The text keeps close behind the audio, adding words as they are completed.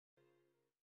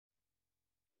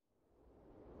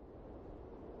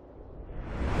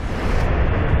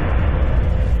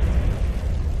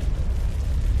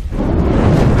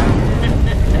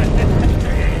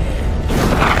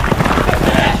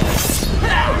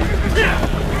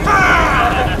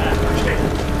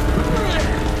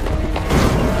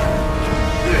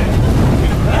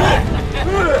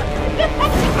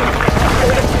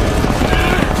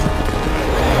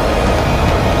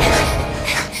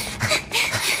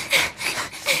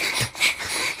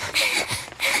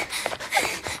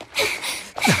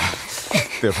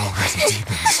They're already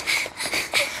demons.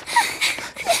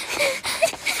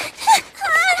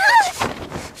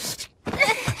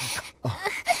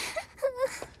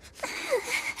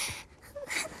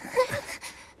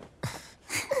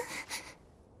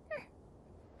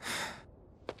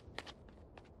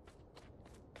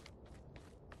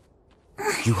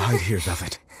 You hide here,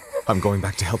 Velvet. I'm going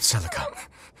back to help Celica.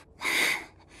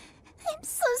 I'm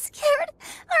so scared.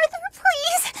 Arthur,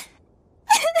 please!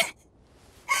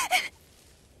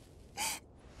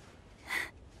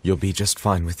 You'll be just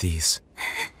fine with these.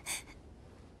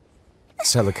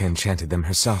 Celica enchanted them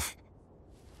herself.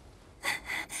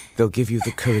 They'll give you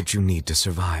the courage you need to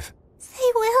survive.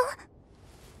 They will?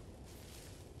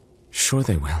 Sure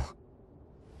they will.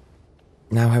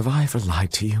 Now, have I ever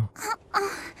lied to you?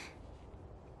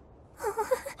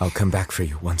 I'll come back for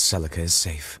you once Celica is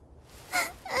safe.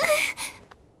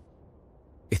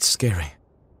 It's scary,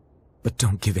 but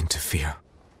don't give in to fear.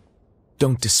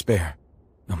 Don't despair,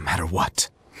 no matter what.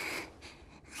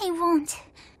 I won't.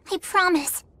 I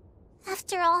promise.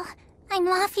 After all, I'm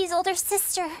Laphicet's older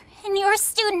sister, and you're a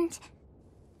student.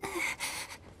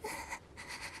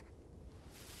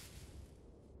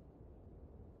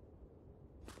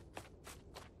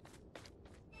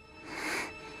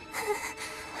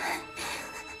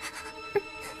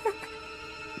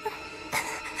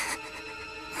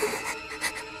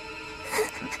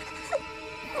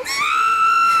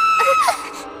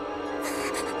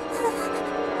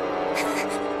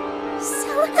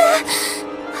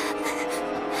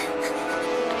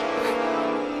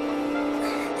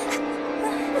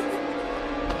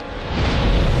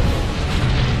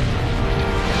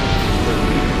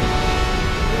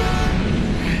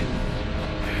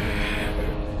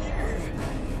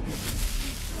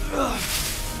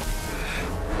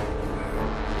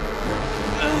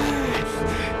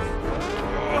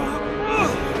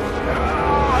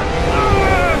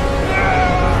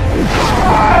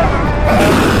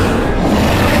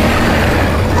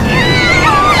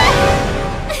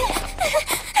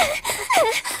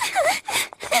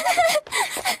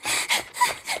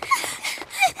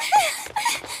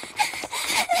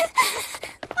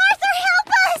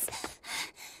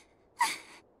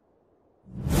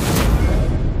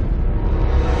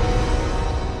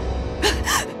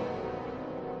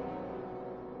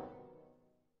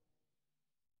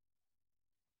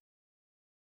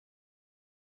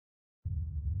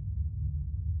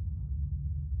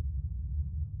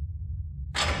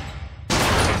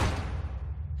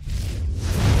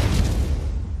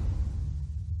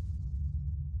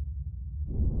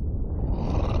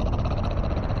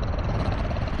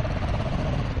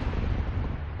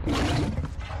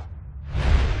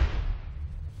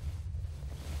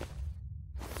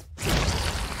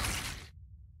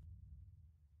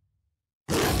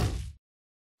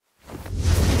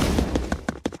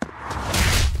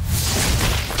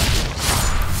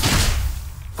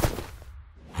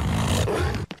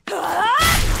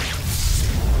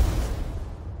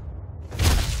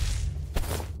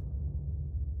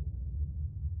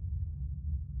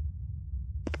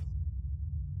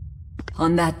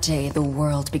 On that day, the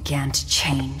world began to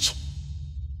change.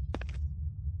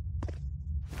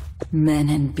 Men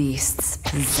and beasts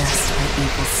possessed by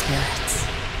evil spirits,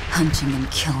 hunting and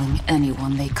killing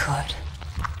anyone they could.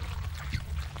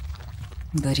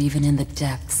 But even in the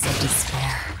depths of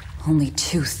despair, only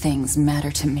two things matter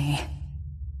to me.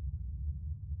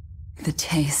 The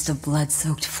taste of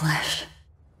blood-soaked flesh,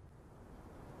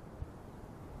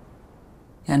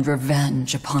 and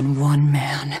revenge upon one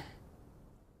man.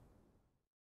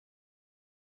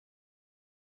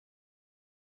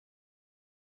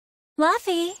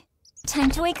 Laphi, time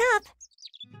to wake up.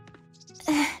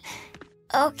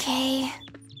 Okay.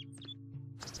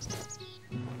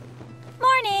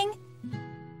 Morning.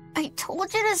 I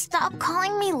told you to stop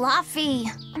calling me Laphi.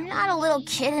 I'm not a little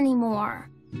kid anymore.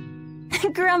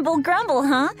 Grumble, grumble,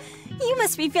 huh? You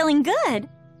must be feeling good.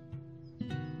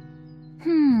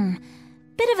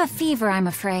 Bit of a fever, I'm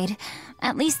afraid.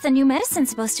 At least the new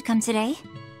medicine's supposed to come today.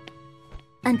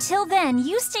 Until then,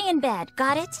 you stay in bed,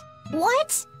 got it?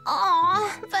 What?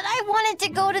 Aw, but I wanted to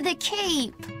go to the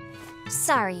Cape.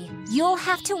 Sorry, you'll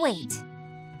have to wait.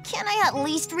 Can I at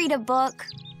least read a book?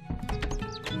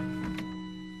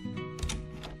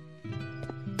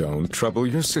 Don't trouble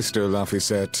your sister,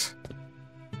 Laphicet.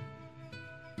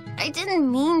 I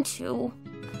didn't mean to.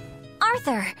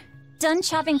 Arthur, done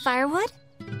chopping firewood?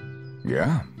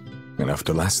 Yeah, enough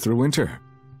to last through winter.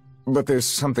 But there's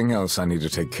something else I need to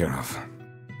take care of.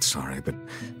 Sorry, but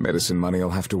medicine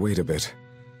money'll have to wait a bit.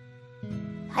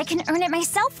 I can earn it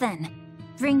myself then.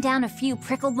 Bring down a few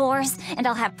prickle boars, and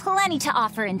I'll have plenty to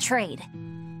offer in trade.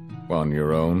 On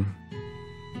your own?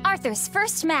 Arthur's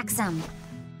first maxim.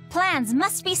 Plans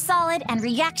must be solid and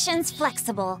reactions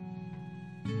flexible.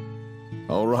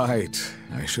 All right.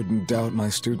 I shouldn't doubt my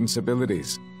students'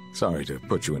 abilities. Sorry to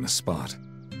put you in a spot.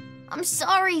 I'm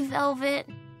sorry, Velvet.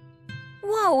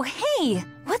 Whoa, hey!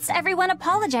 What's everyone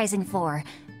apologizing for?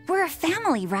 We're a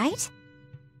family, right?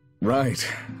 Right.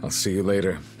 I'll see you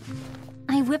later.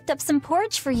 I whipped up some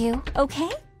porridge for you, okay?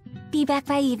 Be back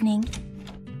by evening.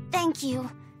 Thank you.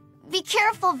 Be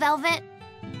careful, Velvet.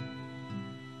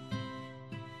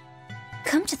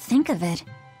 Come to think of it,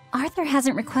 Arthur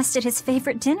hasn't requested his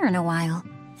favorite dinner in a while.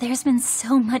 There's been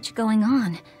so much going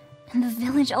on, and the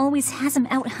village always has him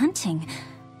out hunting.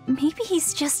 Maybe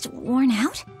he's just worn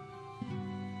out?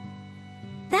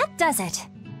 That does it.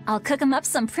 I'll cook him up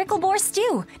some prickle boar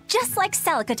stew, just like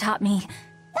Celica taught me.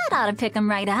 That ought to pick him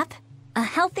right up. A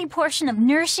healthy portion of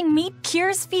nourishing meat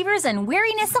cures fevers and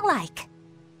weariness alike.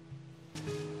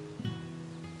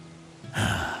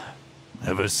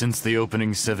 Ever since the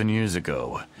opening 7 years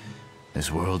ago,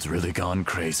 this world's really gone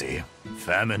crazy.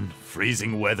 Famine,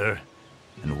 freezing weather,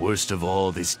 and worst of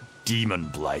all, this demon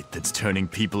blight that's turning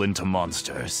people into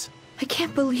monsters. I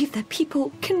can't believe that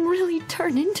people can really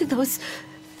turn into those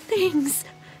things.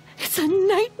 It's a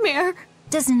nightmare.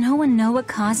 Does no one know what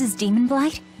causes demon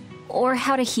blight? Or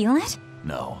how to heal it?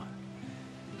 No.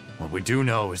 What we do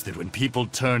know is that when people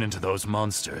turn into those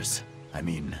monsters, I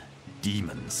mean,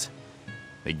 demons,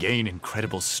 they gain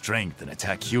incredible strength and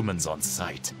attack humans on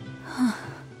sight.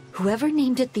 Whoever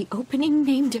named it the opening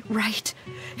named it right.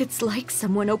 It's like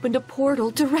someone opened a portal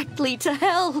directly to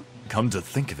hell. Come to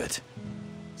think of it,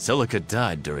 Celica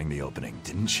died during the opening,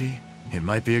 didn't she? It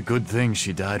might be a good thing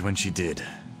she died when she did.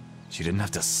 She didn't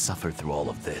have to suffer through all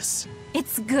of this.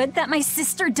 It's good that my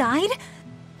sister died?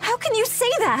 How can you say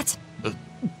that?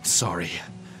 Sorry.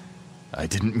 I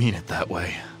didn't mean it that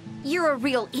way. You're a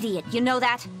real idiot, you know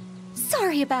that?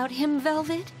 Sorry about him,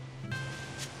 Velvet.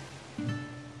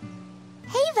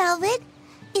 Hey, Velvet.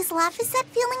 Is Laphicet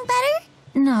feeling better?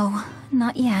 No,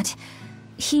 not yet.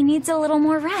 He needs a little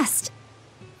more rest,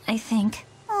 I think.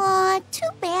 Aw, too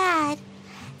bad.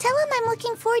 Tell him I'm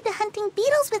looking forward to hunting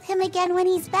beetles with him again when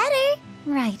he's better.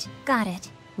 Right, got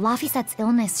it. Laphicet's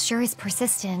illness sure is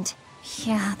persistent.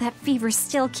 Yeah, that fever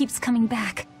still keeps coming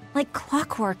back, like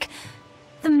clockwork.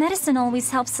 The medicine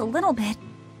always helps a little bit,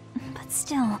 but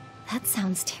still. That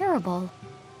sounds terrible.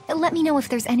 Let me know if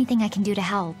there's anything I can do to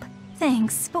help.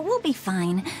 Thanks, but we'll be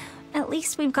fine. At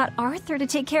least we've got Arthur to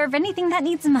take care of anything that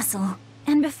needs muscle.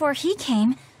 And before he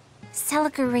came,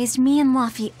 Celica raised me and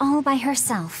Laphi all by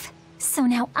herself. So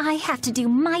now I have to do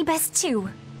my best too.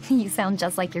 You sound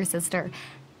just like your sister.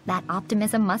 That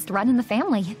optimism must run in the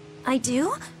family. I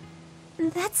do?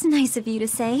 That's nice of you to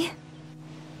say.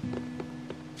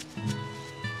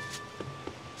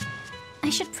 I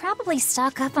should probably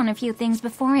stock up on a few things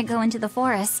before I go into the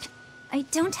forest. I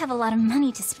don't have a lot of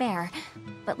money to spare,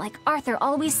 but like Arthur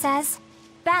always says,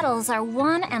 battles are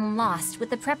won and lost with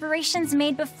the preparations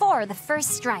made before the first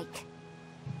strike.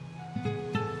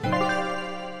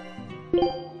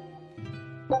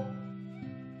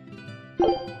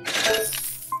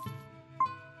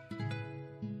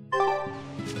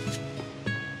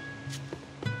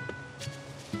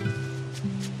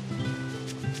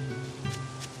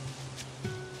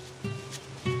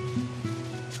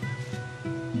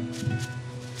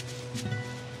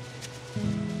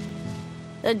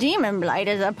 The demon blight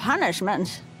is a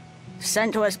punishment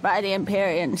sent to us by the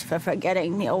Empyreans for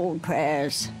forgetting the old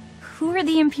prayers. Who are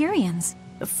the Empyreans?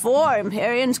 The 4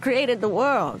 Empyreans created the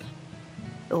world.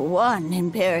 The 1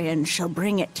 Empyrean shall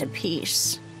bring it to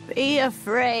peace. Be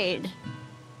afraid.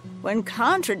 When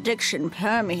contradiction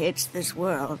permeates this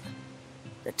world,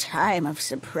 the time of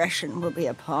suppression will be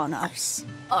upon us.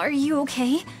 Are you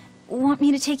okay? Want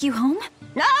me to take you home?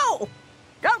 No!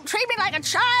 Don't treat me like a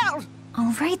child!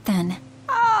 All right then.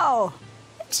 Oh,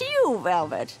 it's you,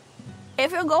 Velvet.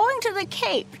 If you're going to the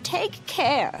Cape, take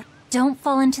care. Don't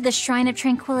fall into the Shrine of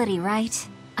Tranquility, right?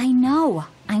 I know.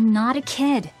 I'm not a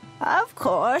kid. Of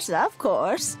course, of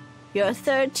course. You're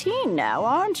 13 now,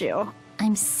 aren't you?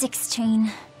 I'm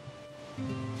 16.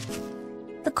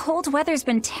 The cold weather's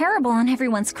been terrible on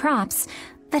everyone's crops,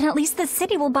 but at least the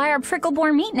city will buy our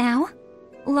prickle-boar meat now.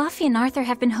 Laphi and Arthur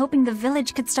have been hoping the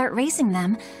village could start raising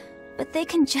them, but they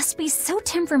can just be so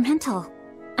temperamental.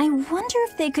 I wonder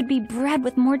if they could be bred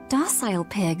with more docile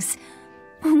pigs.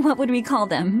 What would we call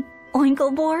them?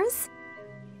 Oinkle-boars?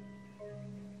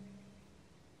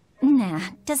 Nah,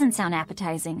 doesn't sound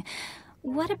appetizing.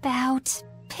 What about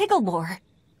Piggleboar?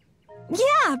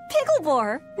 Yeah,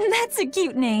 Piggleboar! That's a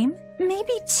cute name.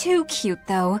 Maybe too cute,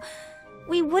 though.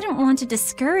 We wouldn't want to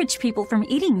discourage people from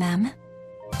eating them.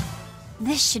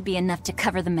 This should be enough to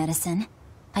cover the medicine.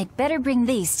 I'd better bring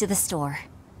these to the store.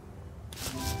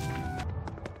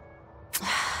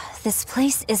 This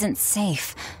place isn't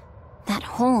safe. That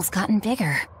hole's gotten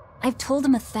bigger. I've told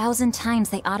them 1,000 times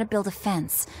they ought to build a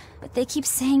fence, but they keep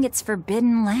saying it's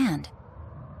forbidden land.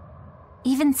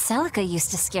 Even Celica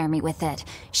used to scare me with it.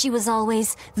 She was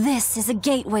always, "This is a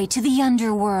gateway to the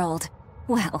underworld."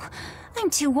 Well,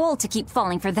 I'm too old to keep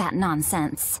falling for that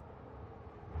nonsense.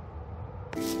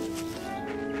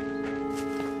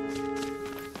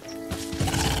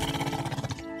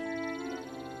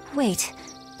 Wait,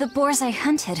 the boars I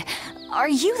hunted, are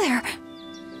you there?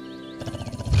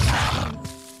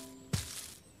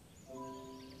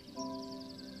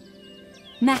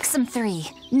 Maxim 3.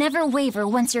 Never waver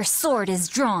once your sword is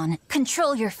drawn.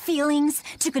 Control your feelings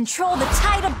to control the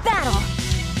tide of battle.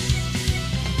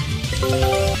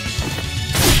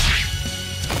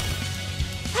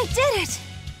 I did it!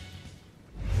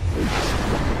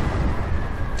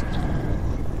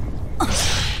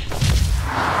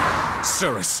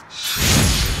 Cirrus!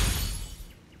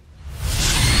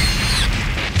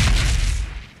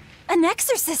 An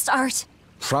exorcist art!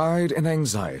 Pride and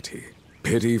anxiety.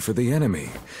 Pity for the enemy.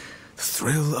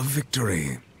 Thrill of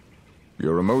victory.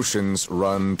 Your emotions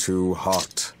run too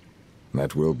hot.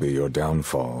 That will be your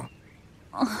downfall.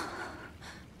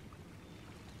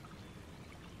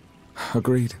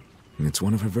 Agreed. It's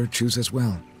one of her virtues as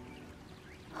well.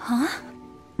 Huh?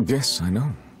 Yes, I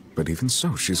know. But even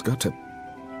so, she's got to...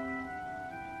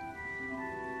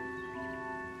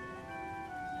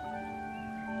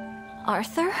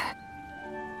 Arthur?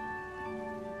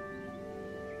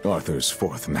 Arthur's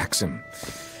fourth maxim.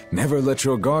 Never let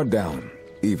your guard down,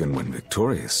 even when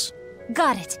victorious.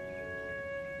 Got it.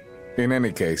 In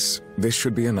any case, this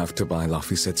should be enough to buy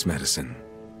Laphicet's medicine.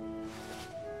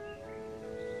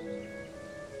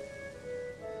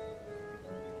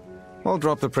 I'll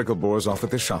drop the prickle boars off at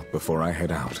the shop before I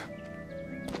head out.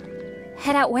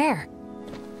 Head out where?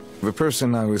 The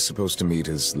person I was supposed to meet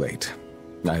is late.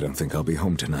 I don't think I'll be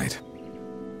home tonight.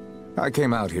 I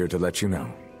came out here to let you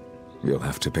know. You'll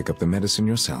have to pick up the medicine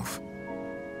yourself.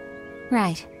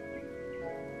 Right.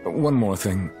 One more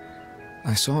thing.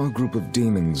 I saw a group of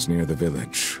demons near the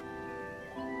village.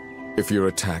 If you're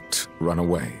attacked, run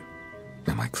away.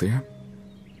 Am I clear?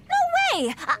 No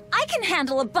way! I can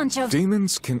handle a bunch of...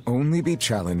 Demons can only be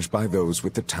challenged by those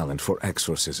with the talent for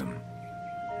exorcism.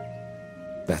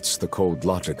 That's the cold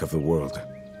logic of the world,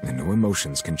 and no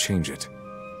emotions can change it.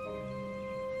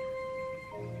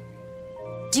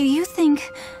 Do you think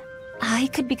I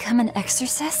could become an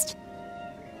exorcist?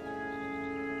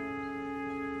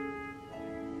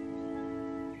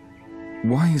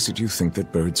 Why is it you think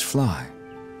that birds fly?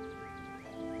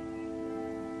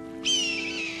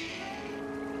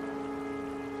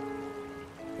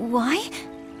 Why?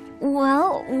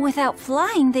 Well, without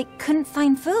flying, they couldn't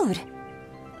find food.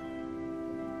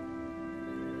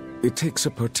 It takes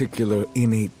a particular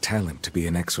innate talent to be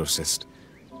an exorcist.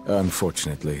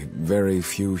 Unfortunately, very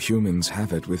few humans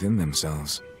have it within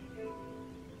themselves.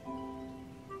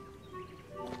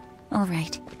 All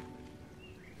right.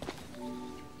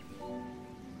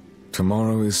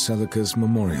 Tomorrow is Celica's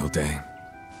Memorial Day.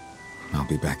 I'll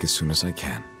be back as soon as I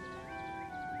can.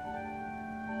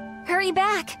 Hurry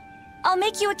back! I'll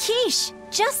make you a quiche,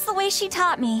 just the way she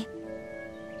taught me.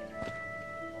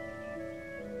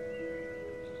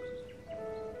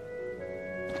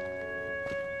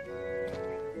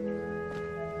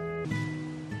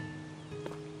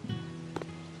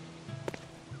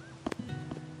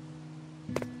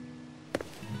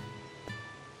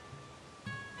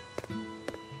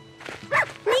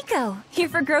 Nico, here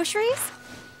for groceries?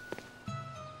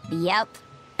 Yep.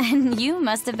 And you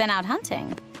must have been out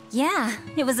hunting. Yeah,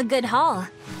 it was a good haul.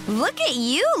 Look at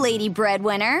you, Lady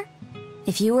Breadwinner.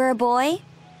 If you were a boy,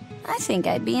 I think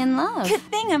I'd be in love. Good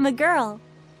thing I'm a girl.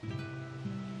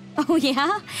 Oh,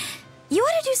 yeah? You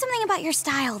ought to do something about your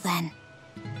style, then.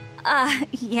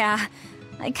 Yeah.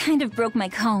 I kind of broke my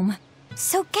comb.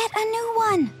 So get a new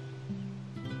one.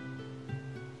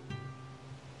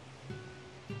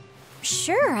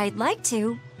 Sure, I'd like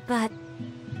to, but...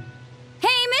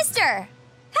 Hey, mister!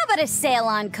 How about a sale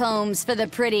on combs for the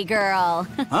pretty girl?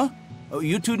 Huh? Oh,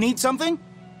 you two need something?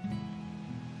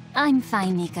 I'm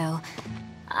fine, Nico.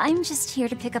 I'm just here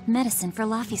to pick up medicine for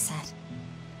Laphicet.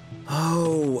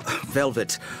 Oh,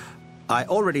 Velvet. I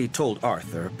already told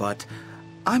Arthur, but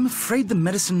I'm afraid the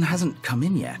medicine hasn't come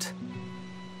in yet.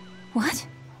 What?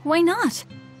 Why not?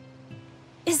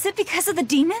 Is it because of the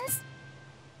demons?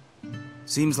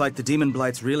 Seems like the demon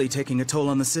blight's really taking a toll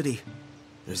on the city.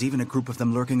 There's even a group of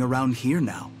them lurking around here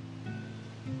now.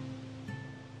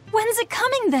 When's it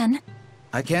coming, then?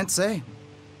 I can't say.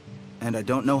 And I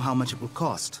don't know how much it will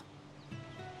cost.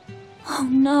 Oh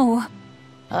no.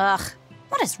 Ugh,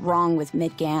 what is wrong with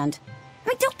Midgand? I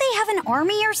mean, don't they have an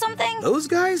army or something? Those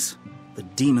guys? The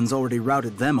demons already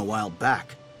routed them a while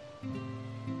back.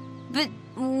 But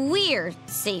we're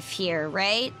safe here,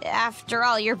 right? After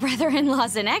all, your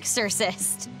brother-in-law's an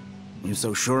exorcist. You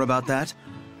so sure about that?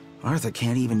 Arthur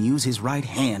can't even use his right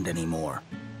hand anymore.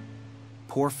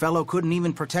 Poor fellow couldn't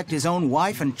even protect his own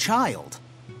wife and child.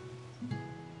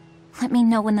 Let me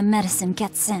know when the medicine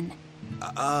gets in.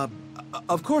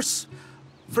 Of course.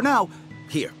 For now,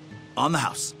 here, on the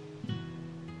house.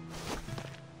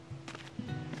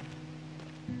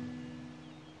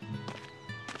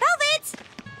 Velvet!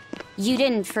 You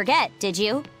didn't forget, did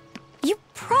you? You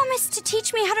promised to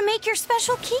teach me how to make your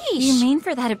special quiche. You mean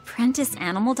for that apprentice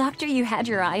animal doctor you had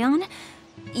your eye on?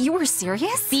 You were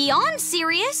serious? Beyond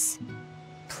serious?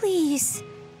 Please.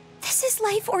 This is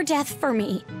life or death for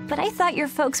me. But I thought your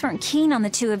folks weren't keen on the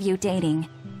two of you dating.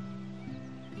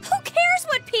 Who cares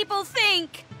what people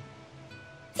think?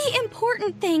 The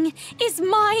important thing is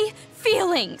my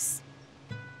feelings.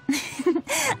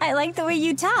 I like the way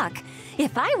you talk.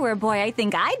 If I were a boy, I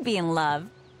think I'd be in love.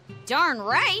 Darn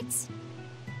right.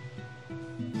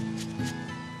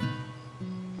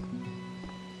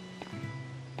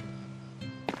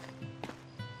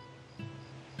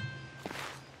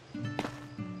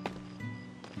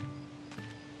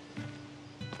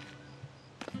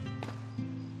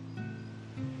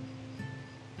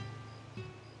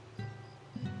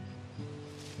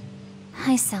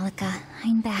 Hi, Celica.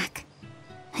 I'm back.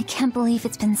 I can't believe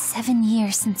it's been 7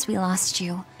 years since we lost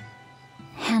you.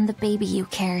 And the baby you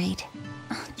carried.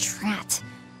 Oh, drat.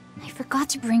 I forgot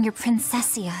to bring your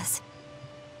princessias.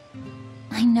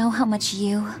 I know how much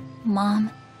you,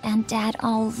 Mom, and Dad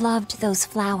all loved those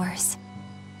flowers.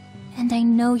 And I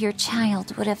know your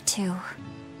child would have too.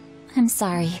 I'm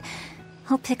sorry.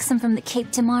 I'll pick some from the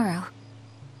Cape tomorrow.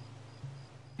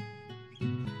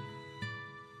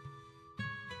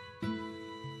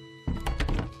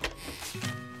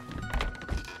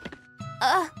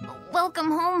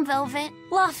 Welcome home, Velvet.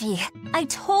 Laphi, I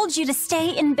told you to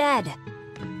stay in bed.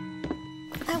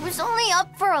 I was only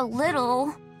up for a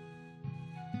little.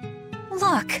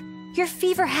 Look, your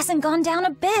fever hasn't gone down a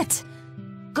bit.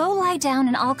 Go lie down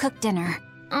and I'll cook dinner.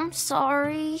 I'm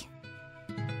sorry.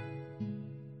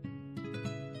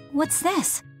 What's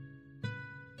this?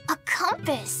 A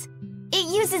compass.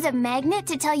 It uses a magnet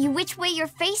to tell you which way you're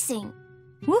facing.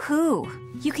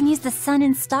 Woohoo! You can use the sun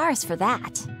and stars for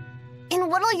that. And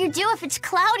what'll you do if it's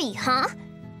cloudy, huh?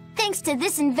 Thanks to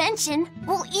this invention,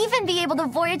 we'll even be able to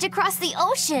voyage across the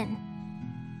ocean.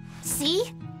 See?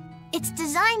 It's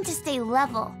designed to stay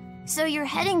level, so your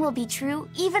heading will be true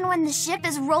even when the ship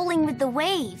is rolling with the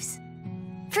waves.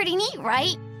 Pretty neat,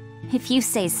 right? If you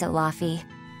say so, Laphi.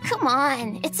 Come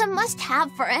on, it's a must-have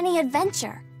for any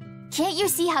adventure. Can't you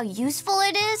see how useful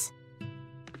it is?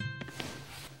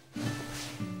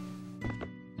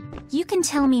 You can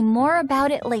tell me more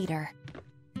about it later.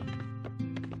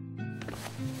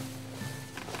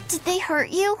 Did they hurt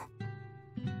you?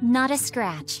 Not a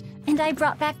scratch, and I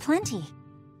brought back plenty.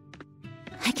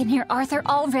 I can hear Arthur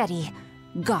already.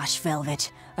 Gosh,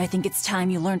 Velvet, I think it's time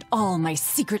you learned all my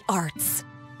secret arts.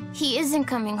 He isn't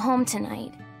coming home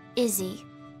tonight, is he?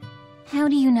 How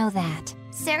do you know that?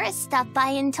 Sarah stopped by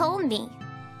and told me.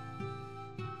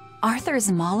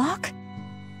 Arthur's Moloch?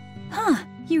 Huh,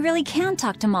 you really can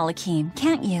talk to Malakim,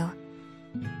 can't you?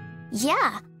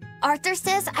 Yeah, Arthur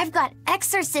says I've got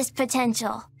exorcist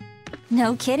potential.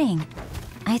 No kidding.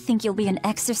 I think you'll be an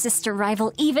exorcist to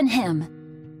rival even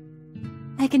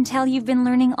him. I can tell you've been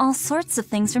learning all sorts of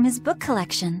things from his book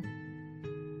collection.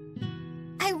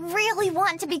 I really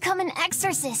want to become an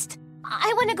exorcist.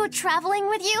 I want to go traveling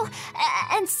with you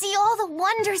and see all the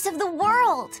wonders of the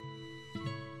world.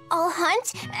 I'll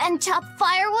hunt and chop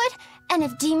firewood, and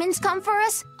if demons come for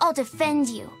us, I'll defend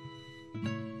you.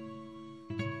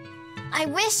 I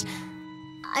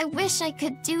wish I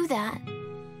could do that.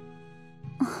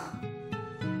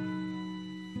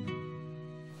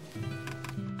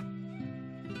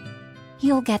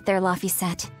 You'll get there,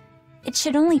 Laphicet. It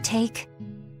should only take...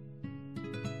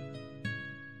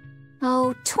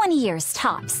 20 years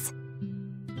tops.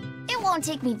 It won't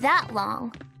take me that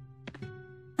long.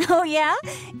 Oh yeah?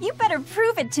 You better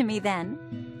prove it to me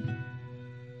then.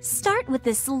 Start with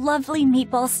this lovely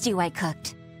meatball stew I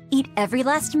cooked. Eat every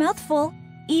last mouthful,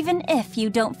 even if you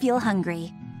don't feel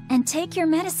hungry. And take your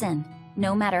medicine,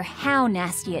 no matter how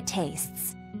nasty it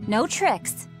tastes. No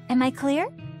tricks. Am I clear?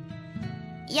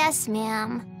 Yes,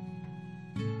 ma'am.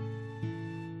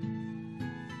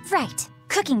 Right.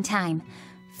 Cooking time.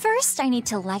 First, I need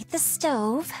to light the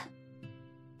stove.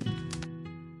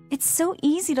 It's so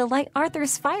easy to light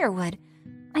Arthur's firewood.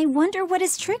 I wonder what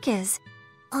his trick is.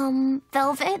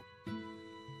 Velvet?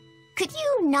 Could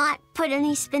you not put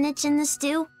any spinach in the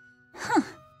stew? Huh.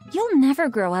 You'll never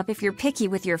grow up if you're picky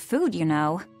with your food, you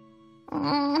know.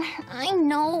 I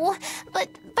know, but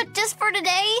just for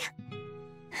today?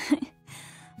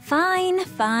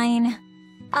 Fine.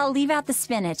 I'll leave out the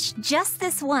spinach just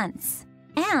this once.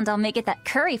 And I'll make it that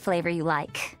curry flavor you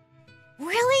like.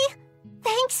 Really?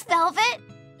 Thanks, Velvet.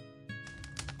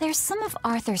 There's some of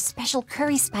Arthur's special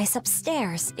curry spice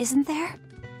upstairs, isn't there?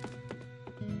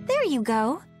 There you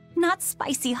go. Not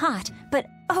spicy hot, but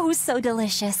oh so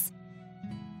delicious.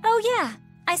 Oh yeah,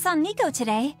 I saw Nico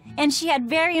today, and she had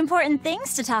very important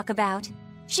things to talk about.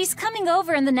 She's coming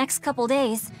over in the next couple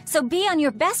days, so be on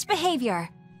your best behavior.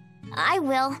 I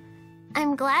will.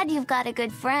 I'm glad you've got a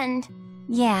good friend.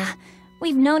 Yeah,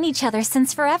 we've known each other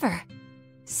since forever.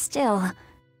 Still,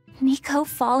 Nico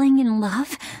falling in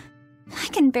love? I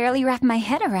can barely wrap my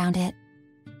head around it.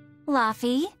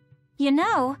 Laphi, you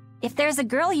know, if there's a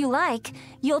girl you like,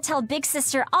 you'll tell Big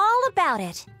Sister all about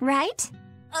it, right?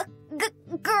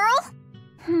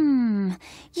 Girl?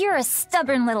 You're a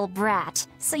stubborn little brat,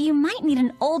 so you might need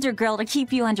an older girl to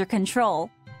keep you under control.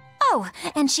 Oh,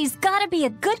 and she's gotta be a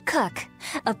good cook.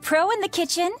 A pro in the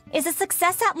kitchen is a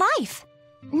success at life.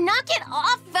 Knock it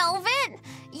off, Velvet!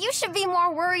 You should be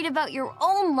more worried about your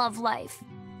own love life.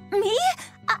 Me?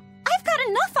 I've got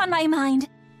enough on my mind.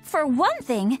 For one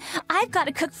thing, I've got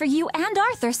to cook for you and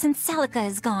Arthur since Celica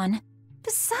is gone.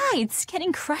 Besides,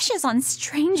 getting crushes on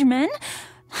strange men?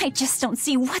 I just don't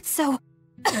see what's so...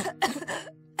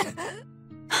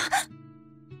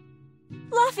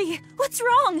 Laphi, what's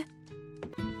wrong?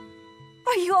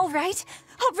 Are you all right?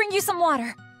 I'll bring you some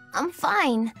water. I'm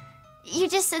fine. You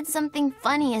just said something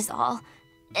funny is all,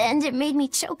 and it made me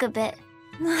choke a bit.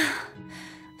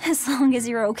 As long as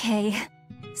you're okay.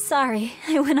 Sorry,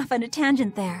 I went off on a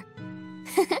tangent there.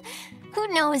 Who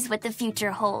knows what the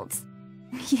future holds?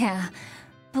 Yeah,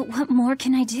 but what more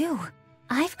can I do?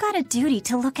 I've got a duty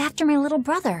to look after my little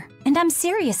brother, and I'm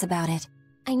serious about it.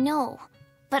 I know,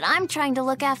 but I'm trying to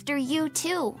look after you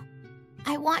too.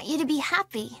 I want you to be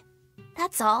happy.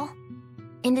 That's all.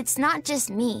 And it's not just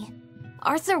me.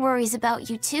 Arthur worries about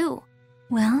you too.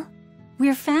 Well,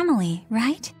 we're family,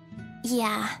 right?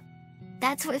 Yeah,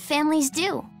 that's what families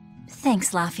do.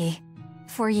 Thanks, Laphi.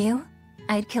 For you,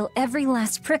 I'd kill every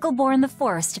last prickle boar in the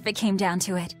forest if it came down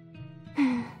to it.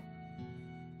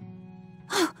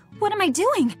 What am I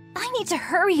doing? I need to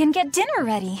hurry and get dinner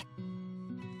ready.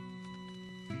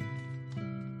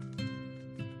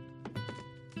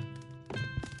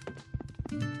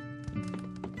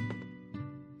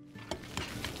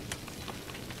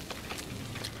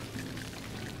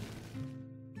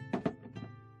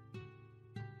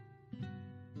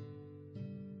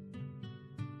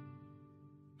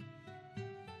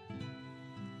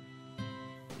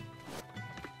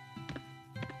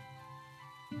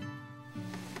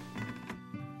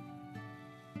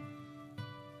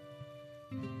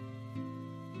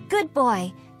 Good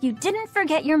boy. You didn't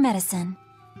forget your medicine.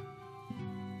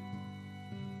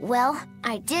 Well,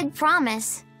 I did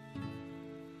promise.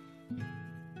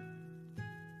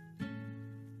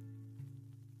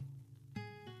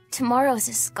 Tomorrow's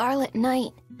a scarlet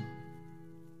night.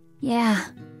 Yeah,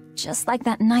 just like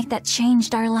that night that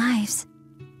changed our lives.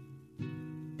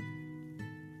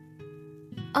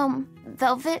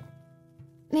 Velvet,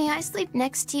 may I sleep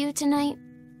next to you tonight?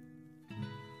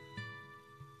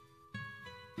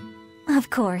 Of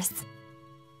course.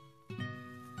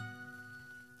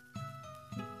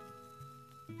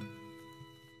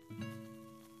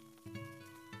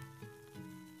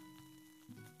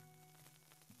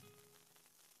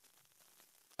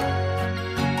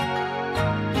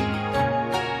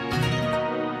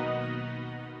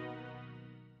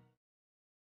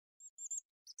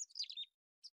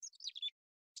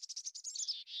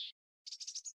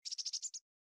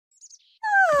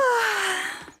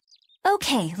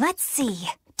 Okay, let's see.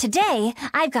 Today,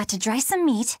 I've got to dry some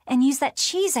meat and use that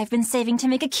cheese I've been saving to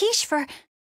make a quiche for...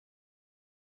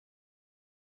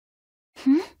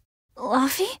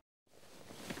 Laphi?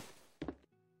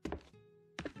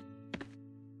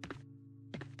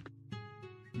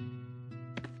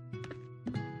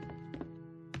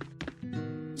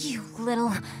 You little...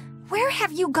 Where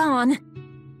have you gone?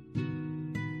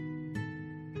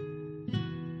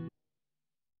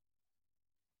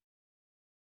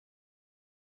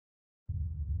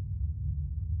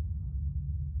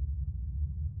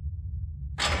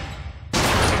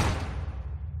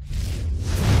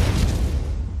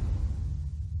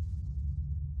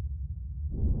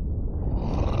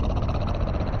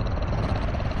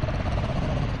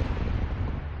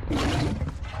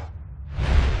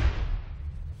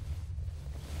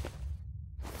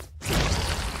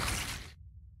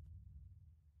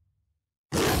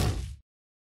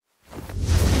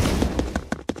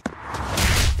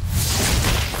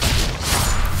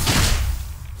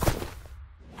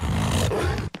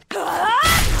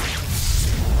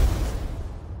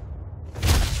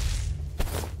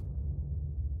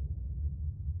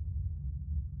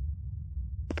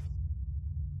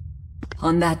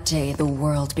 On that day, the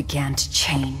world began to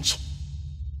change.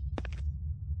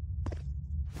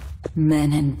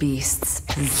 Men and beasts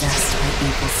possessed by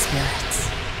evil spirits,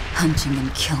 hunting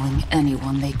and killing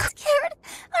anyone they could. Scared.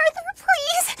 Arthur,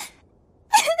 please!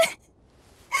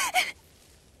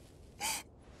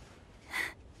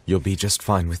 You'll be just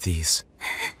fine with these.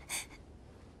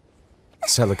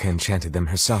 Celica enchanted them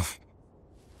herself.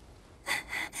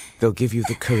 They'll give you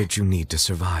the courage you need to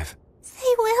survive.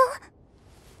 They will?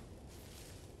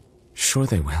 Sure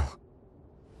they will.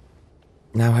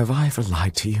 Now, have I ever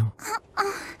lied to you?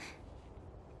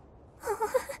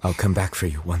 I'll come back for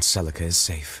you once Celica is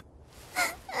safe.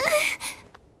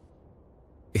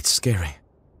 It's scary,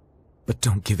 but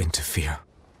don't give in to fear.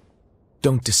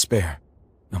 Don't despair,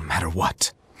 no matter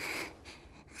what.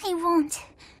 I won't.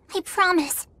 I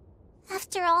promise.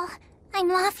 After all, I'm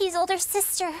Laphicet's older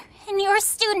sister, and your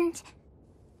student.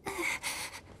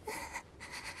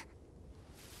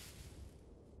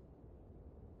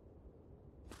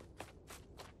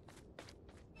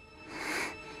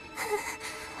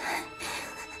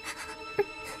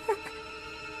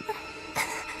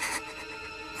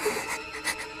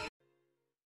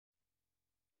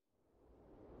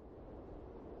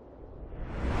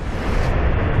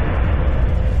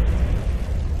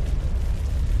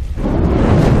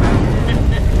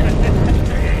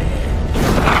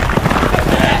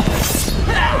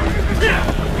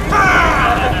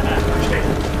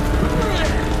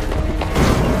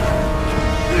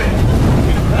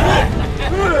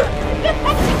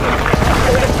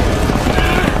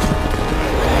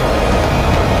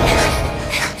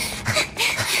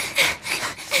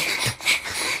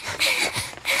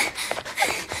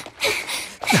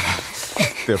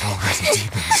 They're already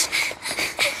demons.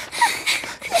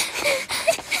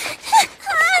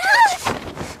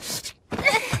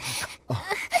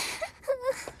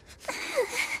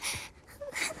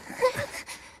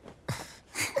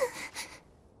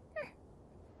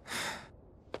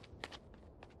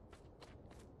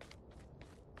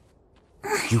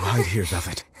 You hide here,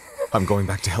 Velvet. I'm going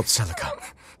back to help Celica.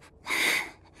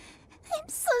 I'm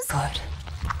so sorry.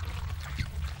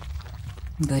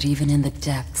 Good. But even in the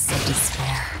depths of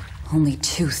despair, only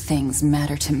two things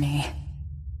matter to me.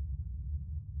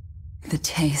 The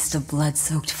taste of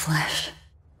blood-soaked flesh.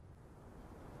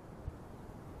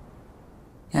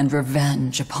 And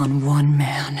revenge upon one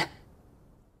man.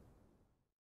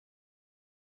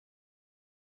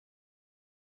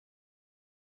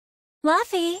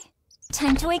 Laphi,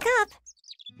 time to wake up.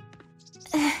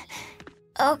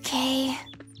 Okay.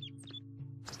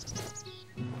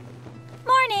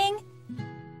 Morning.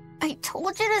 I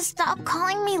told you to stop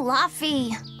calling me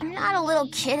Laphi. I'm not a little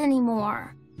kid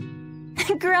anymore.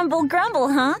 Grumble,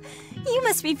 grumble, huh? You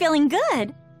must be feeling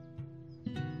good.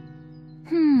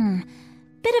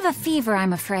 Bit of a fever,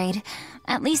 I'm afraid.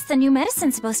 At least the new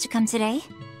medicine's supposed to come today.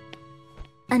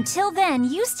 Until then,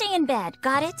 you stay in bed,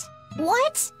 got it?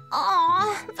 What?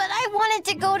 Aw, but I wanted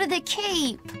to go to the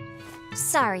Cape.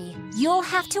 Sorry, you'll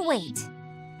have to wait.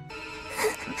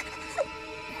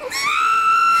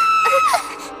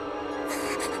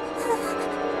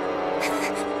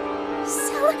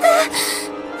 Celica!